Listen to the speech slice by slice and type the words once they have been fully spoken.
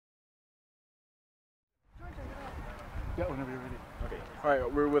Yeah, whenever you're ready. Okay. All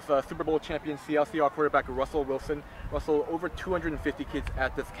right, we're with Super Bowl champion Seattle Seahawks quarterback Russell Wilson. Russell, over 250 kids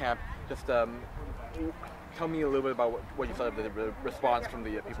at this camp. Just tell me a little bit about what you thought of the response from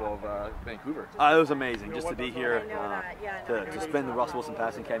the people of Vancouver. It was amazing just to be here, to spend the Russell Wilson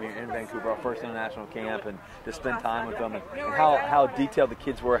passing camp here in Vancouver, our first international camp, and to spend time with them, and how detailed the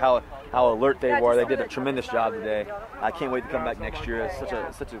kids were, how alert they were. They did a tremendous job today. I can't wait to come back next year.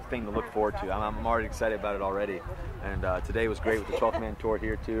 It's such a thing to look forward to. I'm already excited about it already. And today was great with the 12th man tour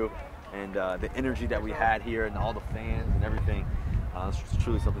here too, and the energy that we had here and all the fans and everything. It's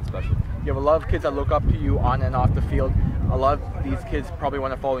truly something special. You have a lot of kids that look up to you on and off the field. A lot of these kids probably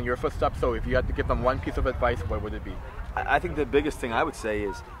want to follow in your footsteps, so if you had to give them one piece of advice, what would it be? I think the biggest thing I would say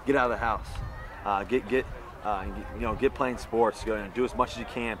is get out of the house. Get playing sports. Do as much as you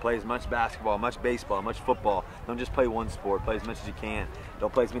can. Play as much basketball, much baseball, much football. Don't just play one sport. Play as much as you can.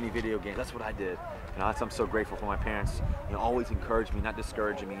 Don't play as many video games. That's what I did. I'm so grateful for my parents. Always encouraging me, not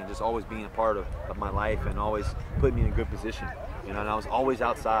discouraging me, and just always being a part of my life and always putting me in a good position. And I was always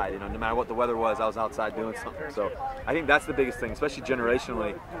outside. No matter what the weather was, I was outside doing something. So I think that's the biggest thing, especially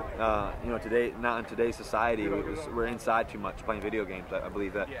generationally. Today, not in today's society, we're inside too much playing video games. I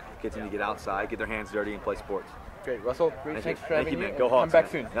believe that kids need to get outside, get their hands dirty, and play sports. Great, Russell. Great. Thanks for having me. Thank you, man. Go Hawks. Come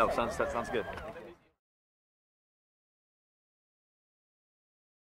back soon. No, sounds good.